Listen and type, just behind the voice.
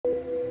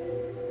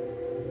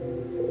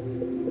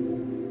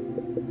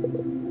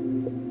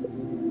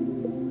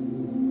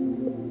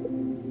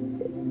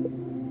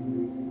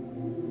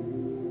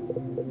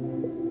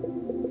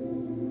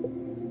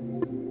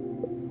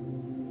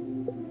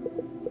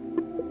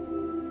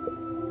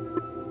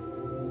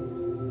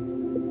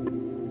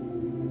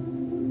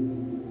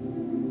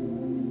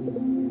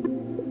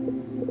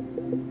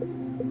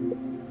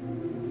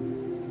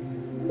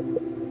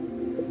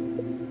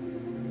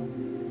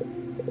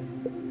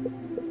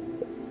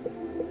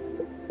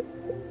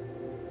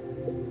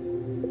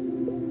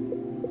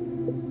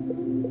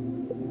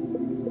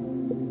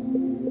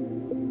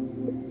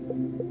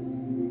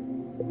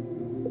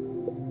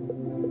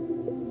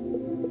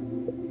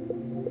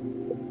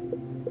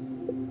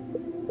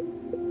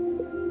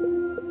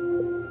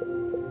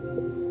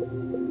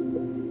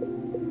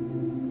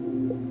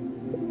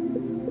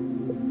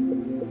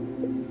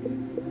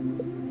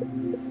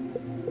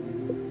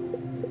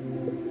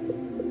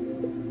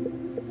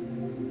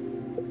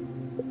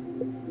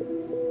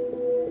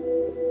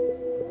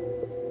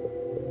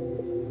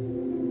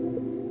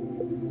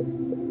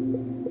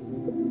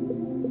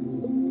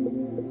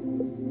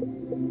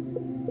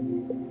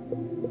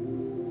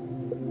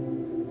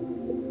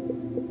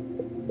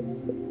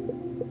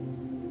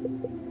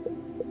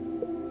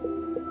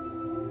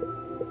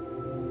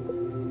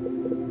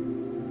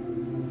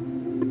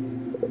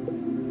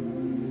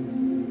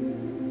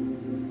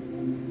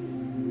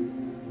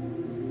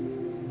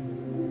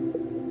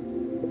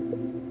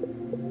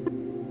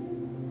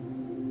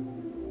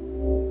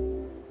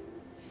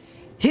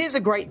Here's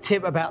a great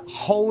tip about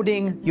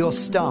holding your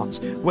stance,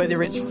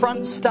 whether it's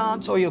front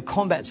stance or your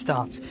combat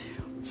stance.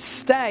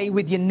 Stay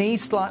with your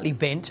knees slightly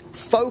bent,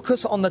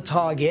 focus on the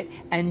target,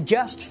 and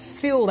just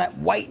feel that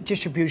weight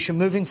distribution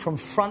moving from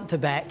front to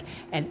back,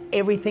 and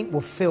everything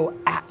will feel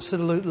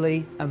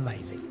absolutely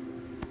amazing.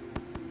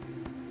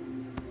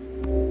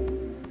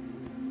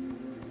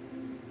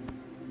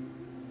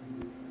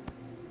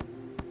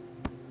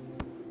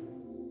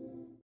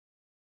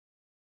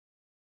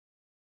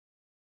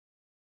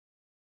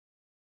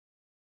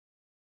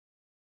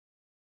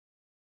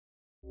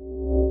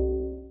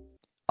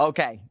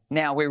 Okay,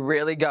 now we're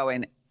really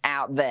going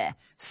out there.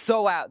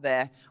 So out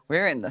there,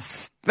 we're in the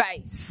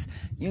space.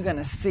 You're going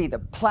to see the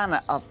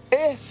planet of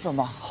Earth from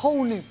a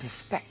whole new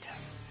perspective.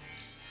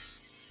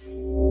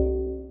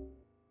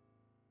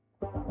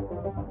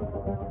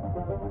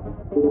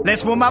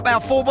 Let's warm up our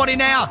full body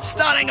now.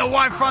 Starting a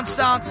wide front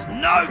stance,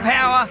 no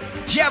power.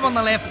 Jab on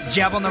the left,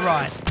 jab on the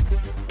right.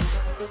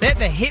 Let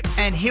the hip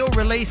and heel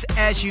release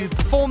as you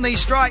perform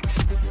these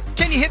strikes.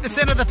 Can you hit the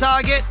center of the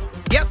target?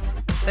 Yep.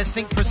 Let's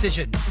think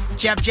precision.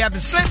 Jab, jab,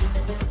 and slip.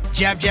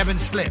 Jab, jab, and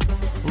slip.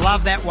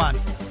 Love that one.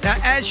 Now,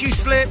 as you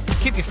slip,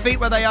 keep your feet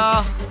where they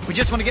are. We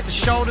just want to get the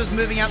shoulders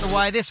moving out the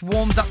way. This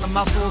warms up the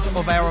muscles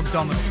of our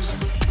abdominals.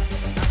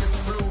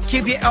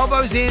 Keep your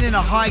elbows in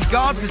a high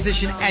guard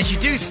position as you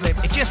do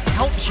slip. It just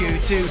helps you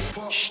to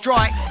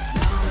strike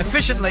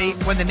efficiently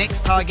when the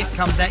next target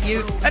comes at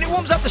you. And it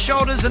warms up the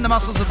shoulders and the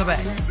muscles of the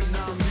back.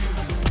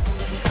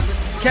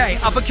 Okay,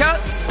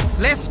 uppercuts,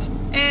 left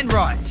and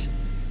right.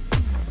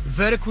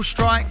 Vertical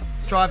strike,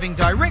 driving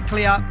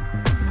directly up.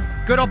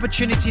 Good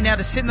opportunity now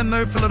to sit in the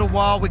move for a little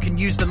while. We can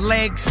use the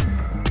legs,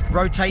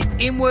 rotate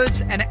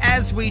inwards, and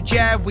as we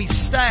jab, we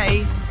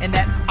stay in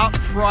that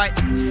upright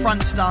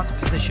front stance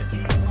position.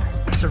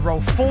 So roll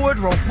forward,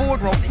 roll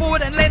forward, roll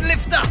forward, and then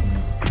lift up.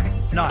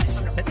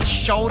 Nice. Let the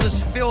shoulders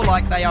feel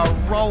like they are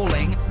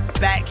rolling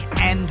back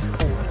and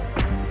forward.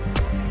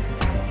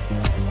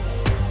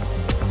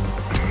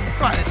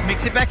 Right, let's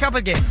mix it back up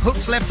again.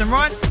 Hooks left and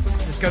right.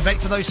 Let's go back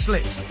to those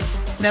slips.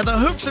 Now the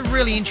hooks are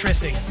really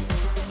interesting.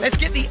 Let's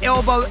get the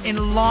elbow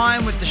in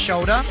line with the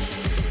shoulder,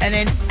 and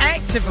then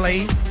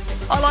actively,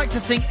 I like to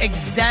think,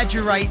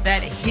 exaggerate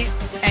that hip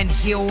and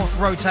heel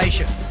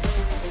rotation.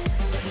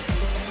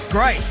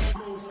 Great.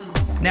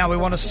 Now we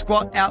want to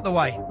squat out the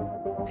way.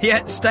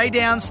 Yeah, stay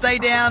down, stay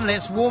down.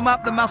 Let's warm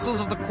up the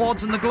muscles of the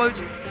quads and the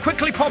glutes.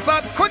 Quickly pop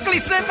up, quickly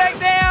sit back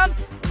down.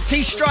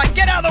 T-strike,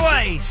 get out of the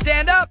way.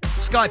 Stand up,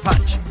 sky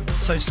punch.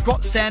 So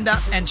squat, stand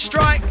up, and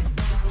strike.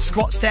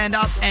 Squat, stand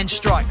up, and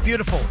strike.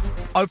 Beautiful.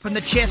 Open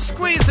the chest,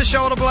 squeeze the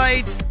shoulder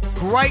blades.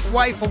 Great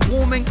way for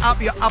warming up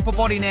your upper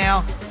body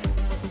now.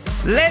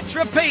 Let's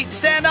repeat.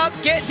 Stand up,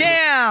 get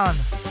down.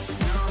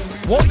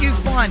 What you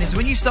find is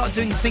when you start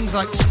doing things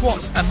like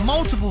squats and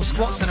multiple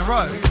squats in a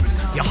row,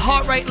 your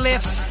heart rate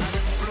lifts.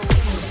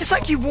 It's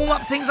like you warm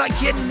up things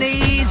like your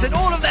knees and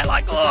all of that,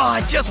 like, oh, I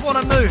just want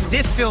to move.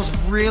 This feels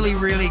really,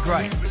 really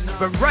great.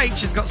 But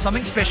Rach has got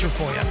something special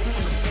for you.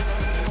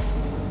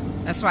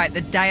 That's right,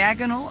 the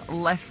diagonal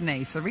left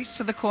knee. So reach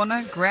to the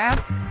corner,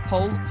 grab,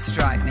 pull,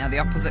 strike. Now the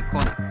opposite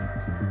corner.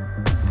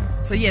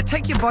 So yeah,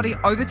 take your body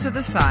over to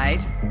the side,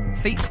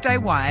 feet stay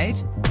wide,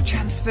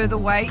 transfer the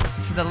weight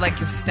to the leg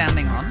you're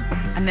standing on,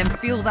 and then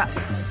feel that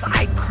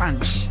side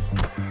crunch.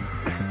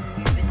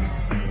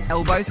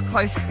 Elbows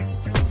close,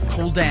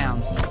 pull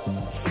down.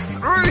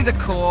 Through the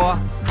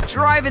core,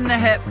 driving the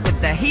hip with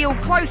the heel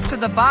close to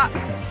the butt.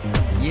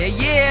 Yeah,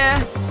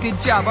 yeah, good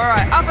job. All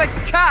right,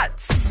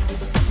 uppercuts.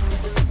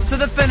 To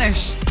the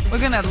finish. We're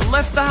going to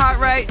lift the heart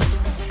rate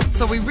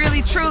so we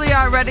really truly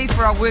are ready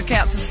for our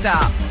workout to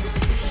start.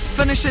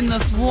 Finishing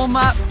this warm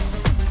up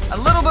a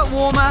little bit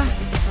warmer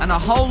and a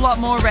whole lot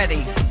more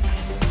ready.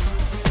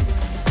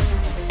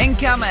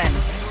 Incoming.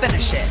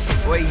 Finish it.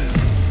 Boy.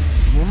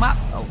 Warm up.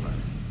 Over.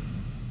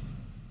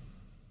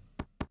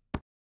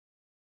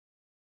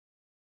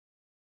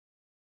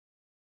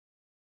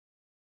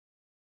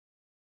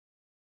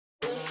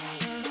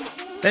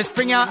 Let's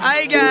bring our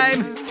A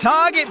game.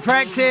 Target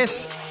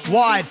practice.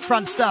 Wide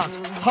front stance.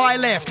 High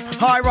left.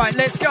 High right.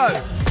 Let's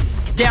go.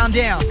 Down,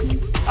 down.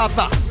 Up,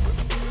 up.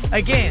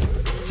 Again.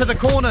 To the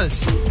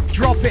corners.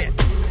 Drop it.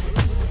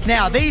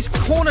 Now, these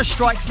corner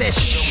strikes, they're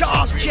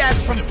sharp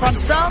jabs from front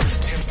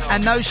stance.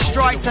 And those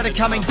strikes that are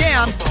coming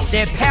down,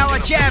 they're power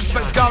jabs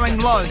but going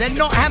low. They're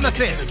not hammer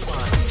fist.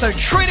 So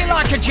treat it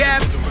like a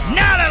jab.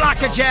 Nail it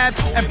like a jab.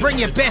 And bring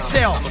your best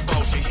self.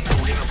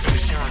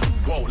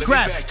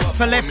 Grab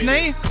for left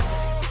knee.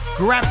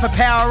 Grab for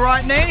power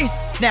right knee.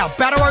 Now,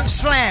 battle rope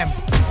slam.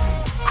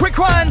 Quick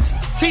ones.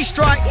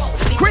 T-strike.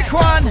 Quick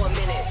one.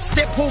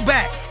 Step pull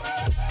back.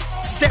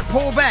 Step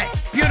pull back.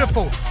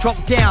 Beautiful.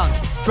 Drop down.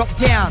 Drop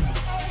down.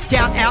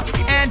 Down, out,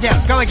 and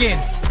down. Go again.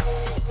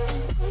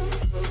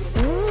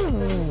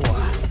 Ooh.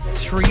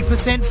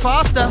 3%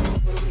 faster.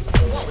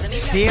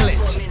 Feel it.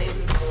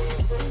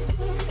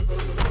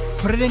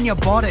 Put it in your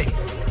body.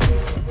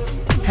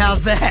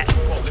 How's that?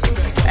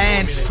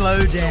 And slow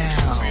down.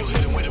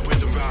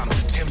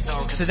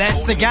 So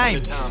that's the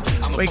game.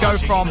 We go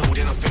from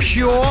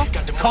pure,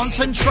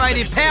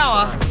 concentrated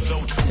power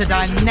to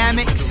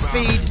dynamic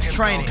speed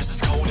training.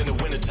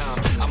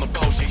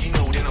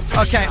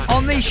 Okay,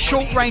 on these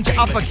short-range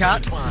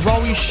uppercut,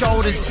 roll your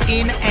shoulders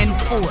in and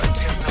forward.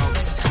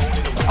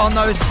 On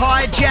those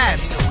high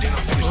jabs,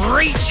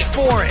 reach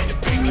for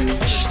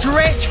it,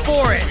 stretch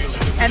for it.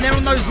 And then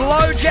on those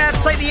low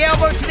jabs, take the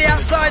elbow to the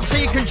outside so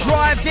you can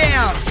drive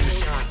down.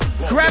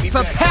 Grab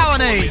for power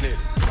knee.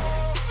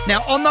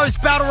 Now on those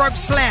battle rope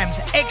slams,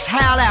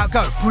 exhale out,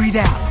 go, breathe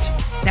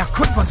out. Now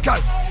quick ones, go.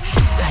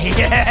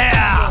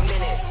 Yeah!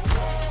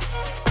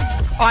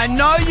 I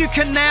know you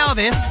can nail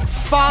this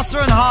faster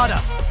and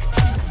harder.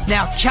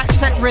 Now catch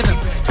that rhythm,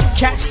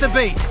 catch the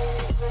beat.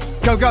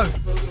 Go, go.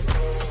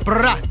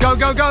 Brah, go,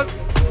 go, go.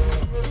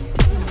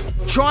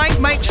 Try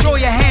and make sure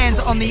your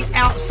hands on the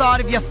outside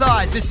of your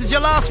thighs. This is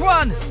your last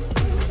one.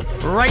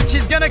 Rach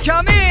is gonna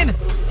come in.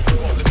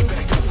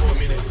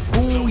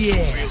 Oh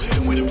yeah.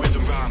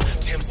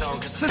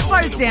 So slow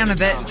it down a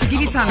bit to give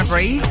you time to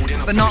breathe,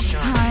 but not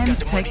time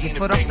to take your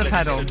foot off the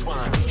pedal.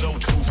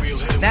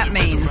 That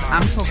means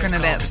I'm talking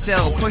about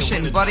still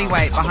pushing body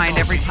weight behind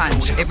every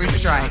punch, every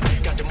strike.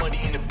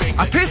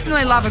 I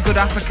personally love a good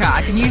uppercut.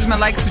 I can use my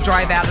legs to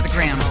drive out of the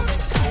ground.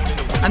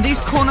 And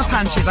these corner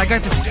punches, I go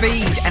for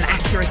speed and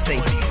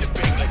accuracy.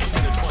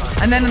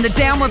 And then in the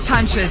downward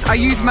punches, I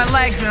use my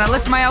legs and I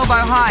lift my elbow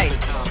high.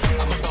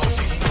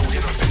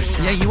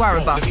 Yeah, you are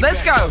a boss.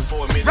 Let's go.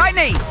 Right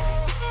knee.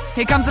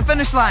 Here comes the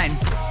finish line.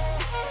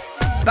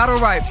 Battle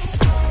ropes.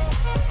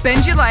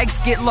 Bend your legs,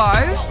 get low.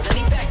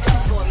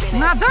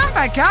 Now don't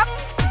back up.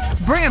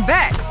 Bring it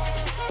back.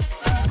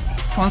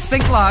 Come on,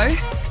 sink low.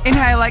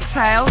 Inhale,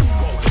 exhale.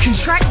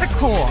 Contract the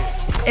core.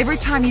 Every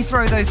time you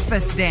throw those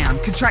fists down,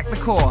 contract the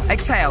core.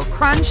 Exhale,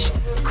 crunch,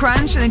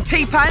 crunch, and then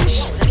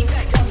T-punch.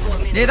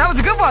 Yeah, that was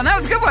a good one. That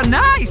was a good one.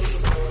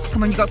 Nice.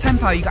 Come on, you got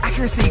tempo, you got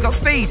accuracy, you got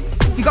speed,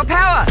 you got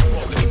power.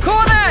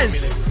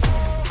 Corners.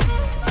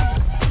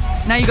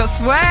 Now you got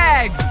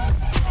swag.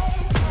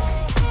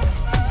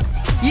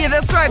 Yeah,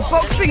 that's right.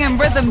 Boxing and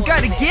rhythm go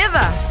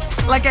together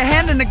like a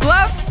hand in a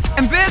glove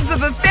and birds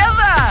of a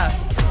feather.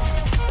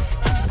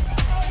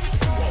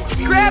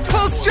 Grab,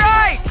 pull,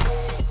 strike.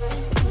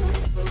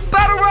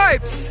 Battle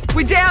ropes.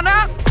 We down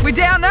up, we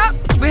down up.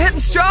 We're hitting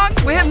strong,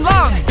 we're hitting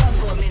long.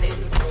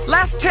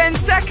 Last 10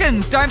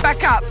 seconds. Don't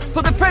back up.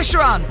 Put the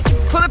pressure on.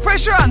 Put the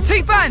pressure on.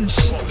 T-punch.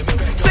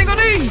 Single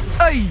knee.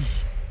 Ay.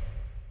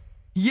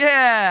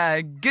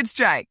 Yeah, good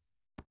strike.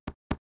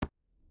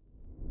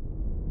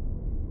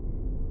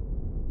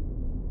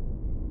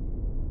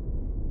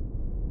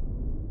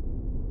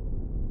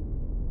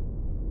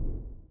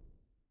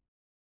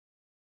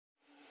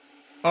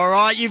 All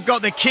right, you've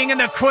got the king and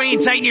the queen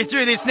taking you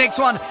through this next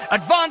one.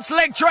 Advanced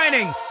leg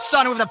training,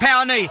 starting with a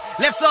power knee.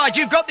 Left side,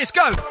 you've got this,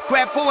 go.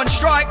 Grab, pull and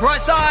strike,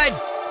 right side.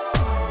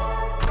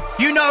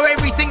 You know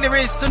everything there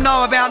is to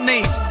know about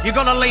knees. You've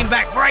got to lean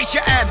back, brace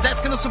your abs.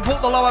 That's going to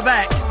support the lower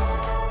back.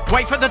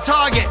 Wait for the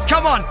target.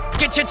 Come on,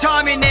 get your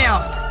time in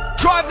now.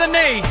 Drive the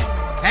knee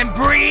and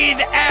breathe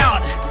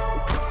out.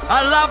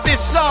 I love this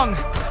song.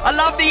 I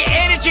love the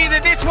energy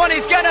that this one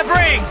is going to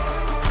bring.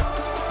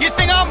 You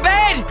think I'm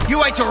bad? You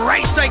wait till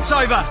Rach takes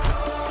over.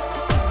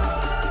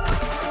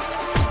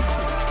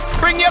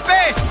 Bring your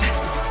best.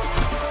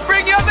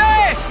 Bring your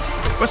best.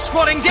 We're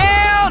squatting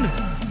down.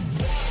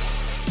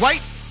 Wait,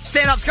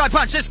 stand up, sky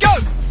punch. Let's go.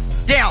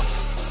 Down.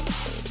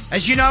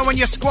 As you know, when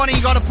you're squatting,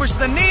 you got to push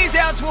the knees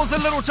out towards the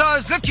little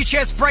toes. Lift your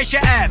chest, brace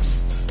your abs.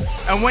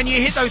 And when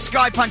you hit those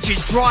sky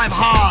punches, drive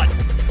hard.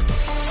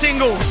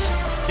 Singles.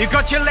 You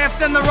got your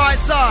left and the right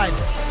side.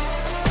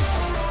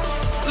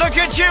 Look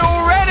at you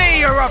already,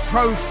 you're a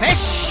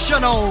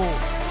professional.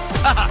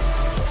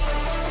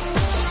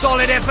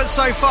 Solid effort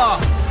so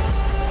far.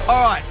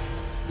 All right,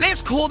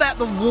 let's call that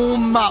the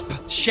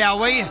warm-up, shall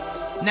we?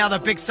 Now the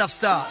big stuff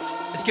starts.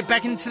 Let's get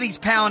back into these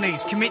power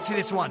knees. Commit to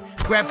this one.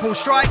 Grab, pull,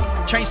 strike,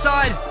 change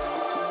side.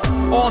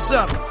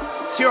 Awesome.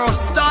 So you're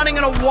starting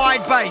at a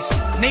wide base.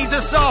 Knees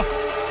are soft.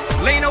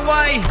 Lean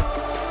away.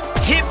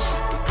 Hips,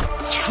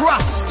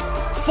 thrust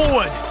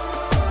forward.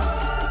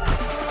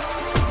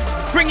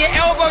 Bring your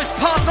elbows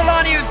past the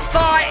line of your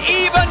thigh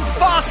even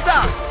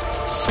faster.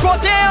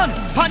 Squat down,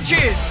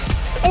 punches.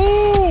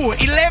 Ooh,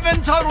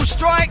 11 total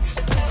strikes.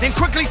 Then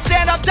quickly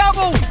stand up,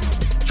 double.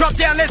 Drop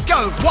down, let's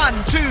go. 1,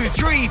 2,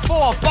 3,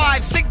 4,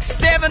 5, 6,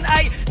 7,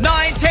 8,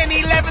 9, 10,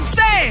 11.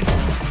 Stand.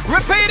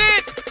 Repeat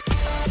it.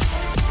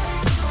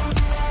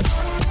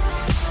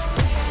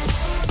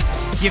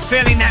 You're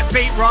feeling that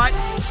beat, right?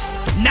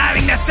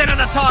 Nailing the center of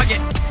the target.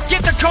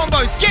 Get the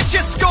combos, get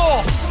your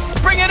score.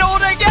 Bring it all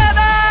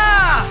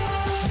together.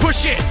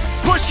 Push it,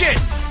 push it,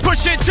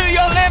 push it to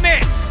your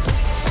limit.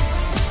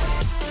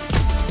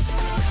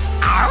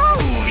 Oh,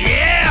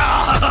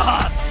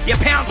 yeah. You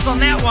pounced on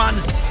that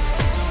one.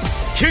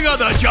 King of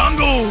the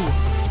jungle.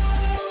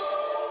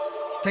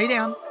 Stay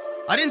down.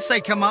 I didn't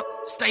say come up.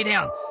 Stay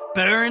down.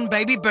 Burn,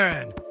 baby,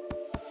 burn.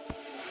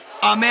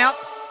 I'm out.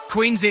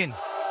 Queen's in.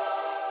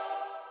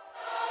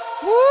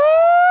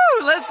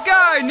 Woo! Let's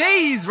go.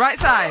 Knees. Right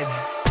side.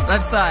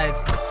 Left side.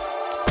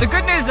 The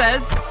good news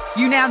is,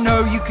 you now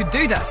know you could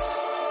do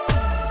this.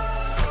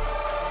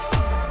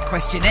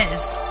 Question is,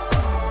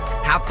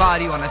 how far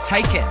do you want to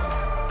take it?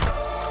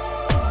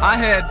 I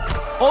heard,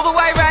 all the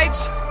way,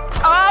 Rach,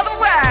 all the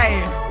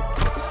way.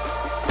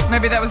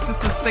 Maybe that was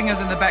just the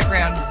singers in the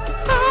background.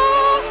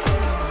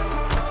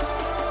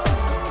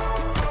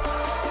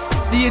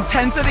 The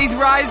intensity's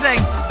rising,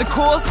 the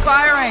core's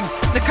firing,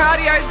 the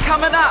cardio's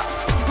coming up.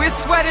 We're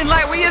sweating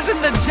like we is in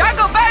the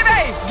jungle,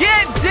 baby!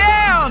 Get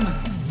down!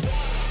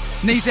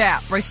 Knees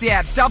out, brace the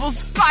abs, double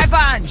sky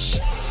punch.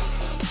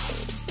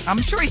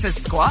 I'm sure he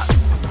says squat.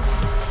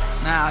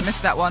 Nah, I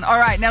missed that one. All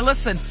right, now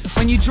listen.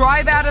 When you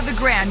drive out of the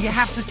ground, you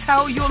have to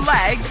tell your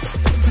legs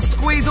to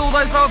squeeze all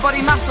those lower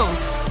body muscles.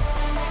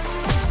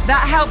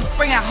 That helps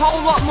bring a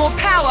whole lot more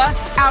power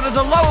out of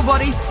the lower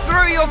body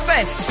through your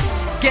fists.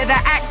 Get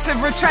that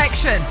active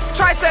retraction.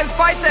 Triceps,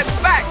 biceps,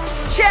 back,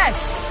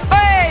 chest.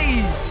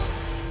 Hey!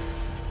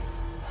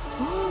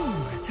 Ooh,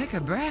 take a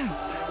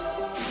breath.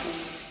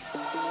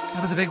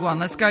 That was a big one.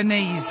 Let's go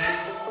knees.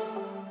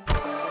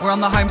 We're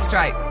on the home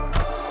straight.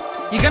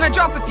 You're going to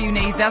drop a few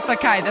knees. That's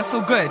okay. That's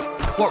all good.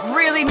 What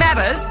really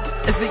matters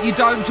is that you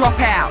don't drop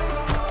out.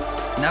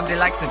 Nobody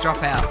likes to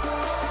drop out.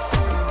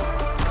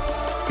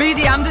 Be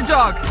the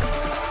underdog.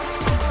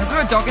 Is there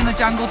a dog in the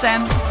jungle,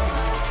 Dan?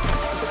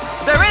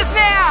 There is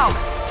now!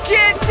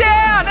 Get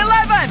down!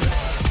 11!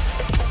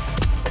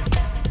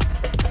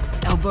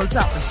 Elbows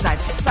up and side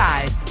to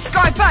side.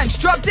 Sky punch,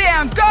 drop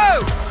down,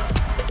 go!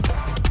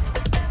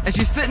 As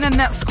you're sitting in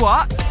that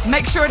squat,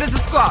 make sure it is a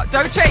squat.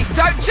 Don't cheat,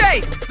 don't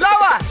cheat!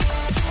 Lower!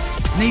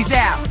 Knees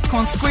out.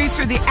 Come on, squeeze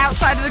through the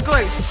outside of the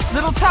glutes.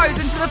 Little toes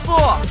into the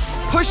floor.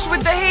 Push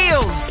with the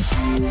heels.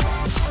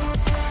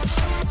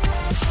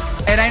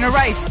 It ain't a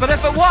race, but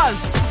if it was,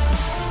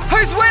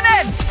 who's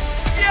winning?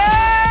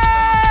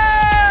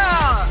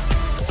 Yeah!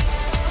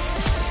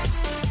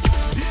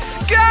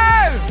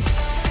 Go!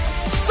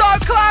 So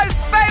close,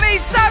 baby,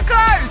 so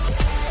close!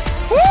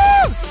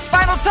 Woo!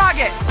 Final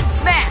target,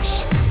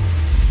 smash!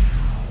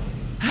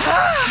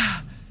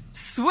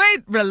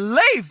 Sweet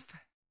relief!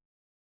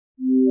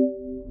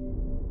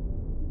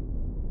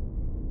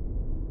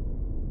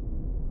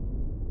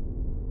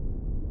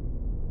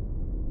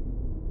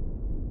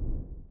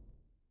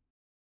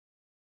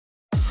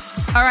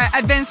 All right,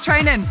 advanced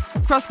training,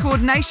 cross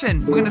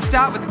coordination. We're going to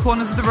start with the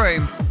corners of the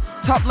room.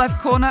 Top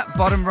left corner,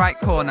 bottom right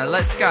corner.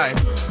 Let's go.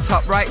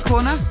 Top right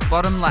corner,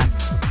 bottom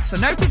left. So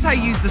notice how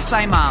you use the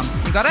same arm.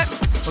 You got it?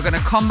 We're going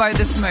to combo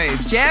this move.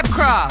 Jab,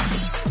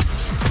 cross.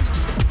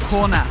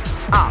 Corner,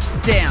 up,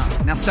 down.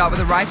 Now start with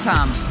the right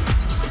arm.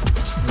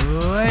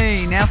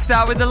 Oi, now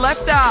start with the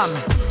left arm.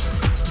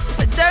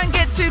 But don't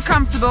get too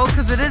comfortable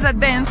because it is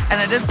advanced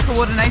and it is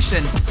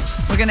coordination.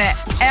 We're going to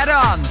add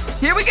on.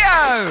 Here we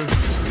go.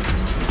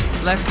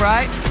 Left,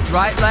 right,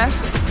 right,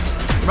 left,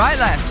 right,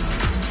 left.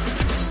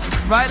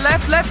 Right,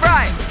 left, left,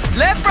 right.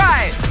 Left,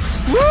 right.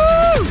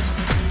 Woo!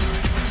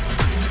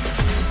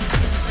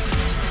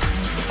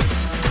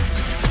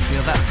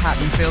 Feel that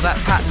pattern, feel that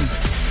pattern.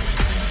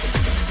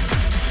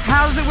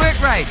 How does it work,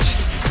 Rach?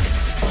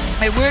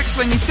 It works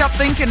when you stop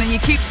thinking and you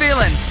keep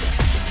feeling.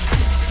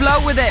 Flow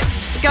with it,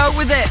 go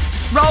with it,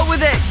 roll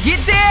with it,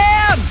 get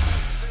down!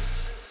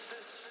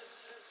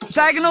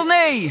 Diagonal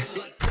knee.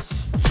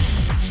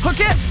 Hook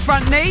it,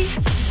 front knee,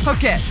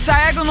 hook it,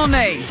 diagonal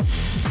knee.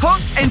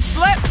 Hook and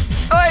slip,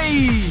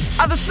 oi,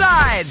 other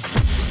side.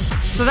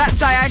 So that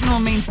diagonal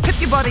means tip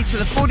your body to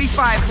the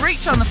 45,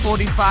 reach on the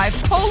 45,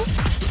 pull,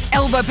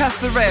 elbow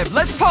past the rib.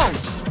 Let's pull,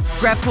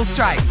 grab, pull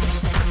straight.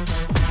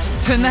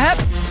 Turn the hip,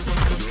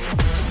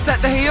 set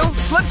the heel,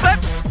 slip,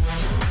 slip.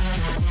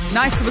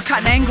 Nice, so we're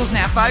cutting angles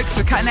now, folks.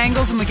 We're cutting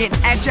angles and we're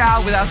getting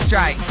agile with our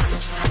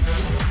straights.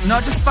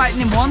 Not just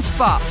fighting in one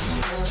spot.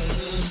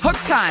 Hook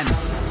time.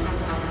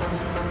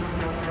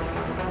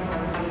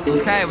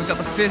 Okay, we've got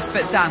the first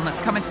bit done. Let's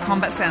come into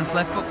combat stance.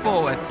 Left foot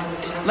forward.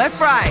 Left,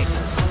 right.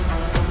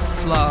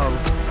 Flow.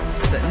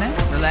 Sit in it.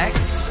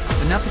 Relax.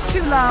 But not for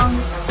too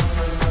long.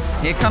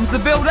 Here comes the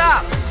build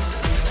up.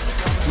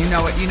 You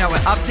know it, you know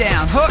it. Up,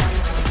 down. Hook.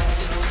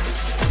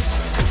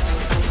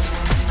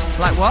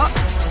 Like what?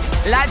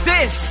 Like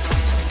this.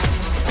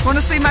 Want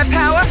to see my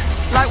power?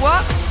 Like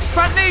what?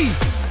 Front knee.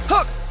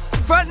 Hook.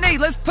 Front knee.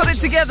 Let's put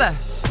it together.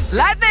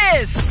 Like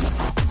this.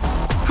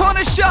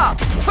 Corner shot.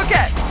 Hook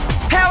it.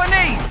 Power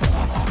knee.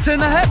 Turn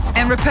the hip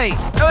and repeat.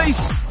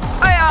 Ois.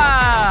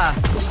 Aya.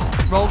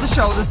 Roll the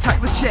shoulders,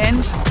 tuck the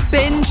chin.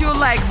 Bend your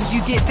legs as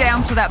you get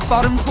down to that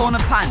bottom corner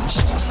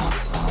punch.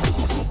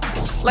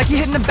 Like you're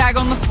hitting a bag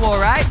on the floor,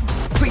 right?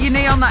 Put your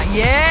knee on that.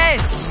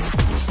 Yes.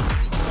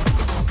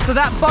 So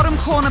that bottom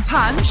corner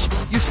punch,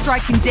 you're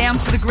striking down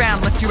to the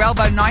ground. Lift your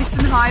elbow nice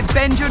and high.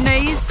 Bend your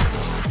knees.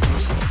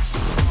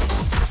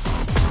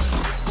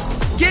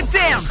 Get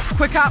down.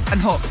 Quick up and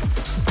hook.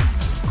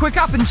 Quick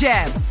up and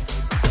jab.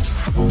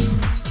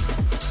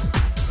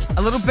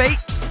 A little beat.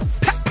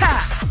 Pa,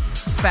 pa.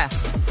 It's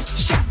fast.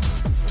 Sharp.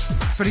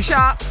 It's pretty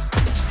sharp.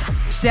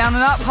 Down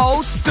and up.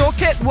 Hold.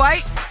 Stalk it.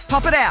 Wait.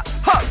 Pop it out.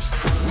 Hook.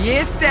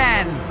 Yes,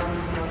 Dan.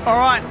 All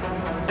right.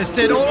 Let's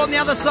do it all on the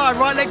other side.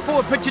 Right leg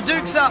forward. Put your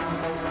dukes up.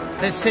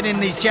 Let's sit in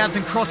these jabs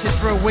and crosses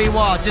for a wee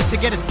while just to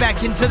get us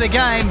back into the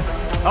game.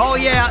 Oh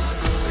yeah,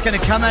 it's going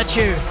to come at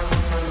you.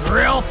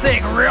 Real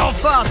thick, real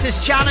fast.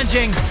 It's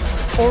challenging.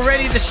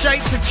 Already the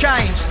shapes have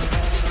changed.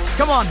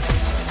 Come on.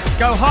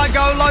 Go high,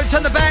 go low,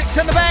 turn the back,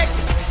 turn the back.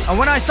 And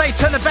when I say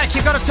turn the back,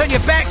 you've got to turn your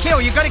back heel.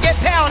 You've got to get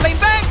power. Lean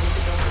back.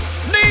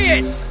 Knee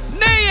it.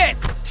 Knee it.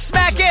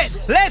 Smack it.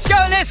 Let's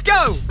go, let's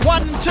go.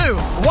 1 and 2.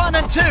 1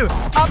 and 2.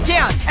 Up,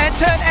 down, and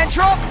turn and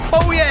drop.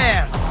 Oh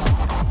yeah.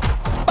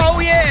 Oh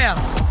yeah.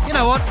 You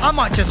know what? I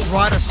might just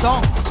write a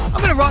song.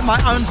 I'm going to write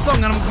my own song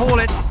and I'm going to call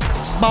it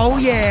Oh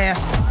yeah.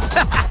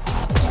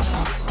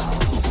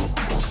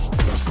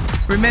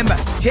 Remember,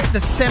 hit the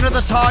center of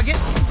the target.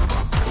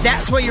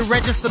 That's where you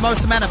register the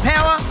most amount of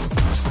power.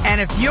 And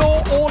if you're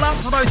all up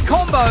for those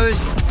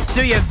combos,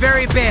 do your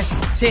very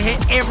best to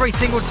hit every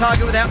single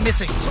target without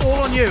missing. It's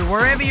all on you,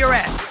 wherever you're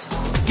at.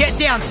 Get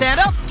down,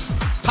 stand up.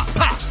 Pop,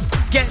 pop.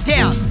 Get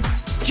down.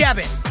 Jab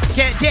it.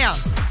 Get down.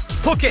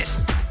 Hook it.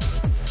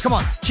 Come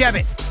on, jab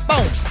it.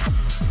 Boom.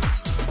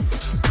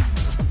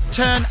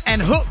 Turn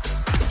and hook.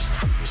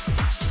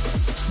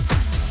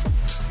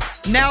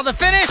 Now the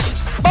finish.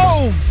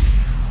 Boom.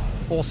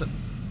 Awesome.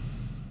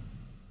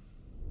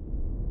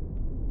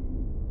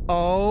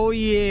 Oh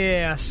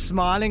yeah,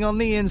 smiling on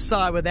the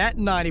inside with that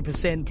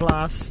 90%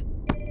 plus.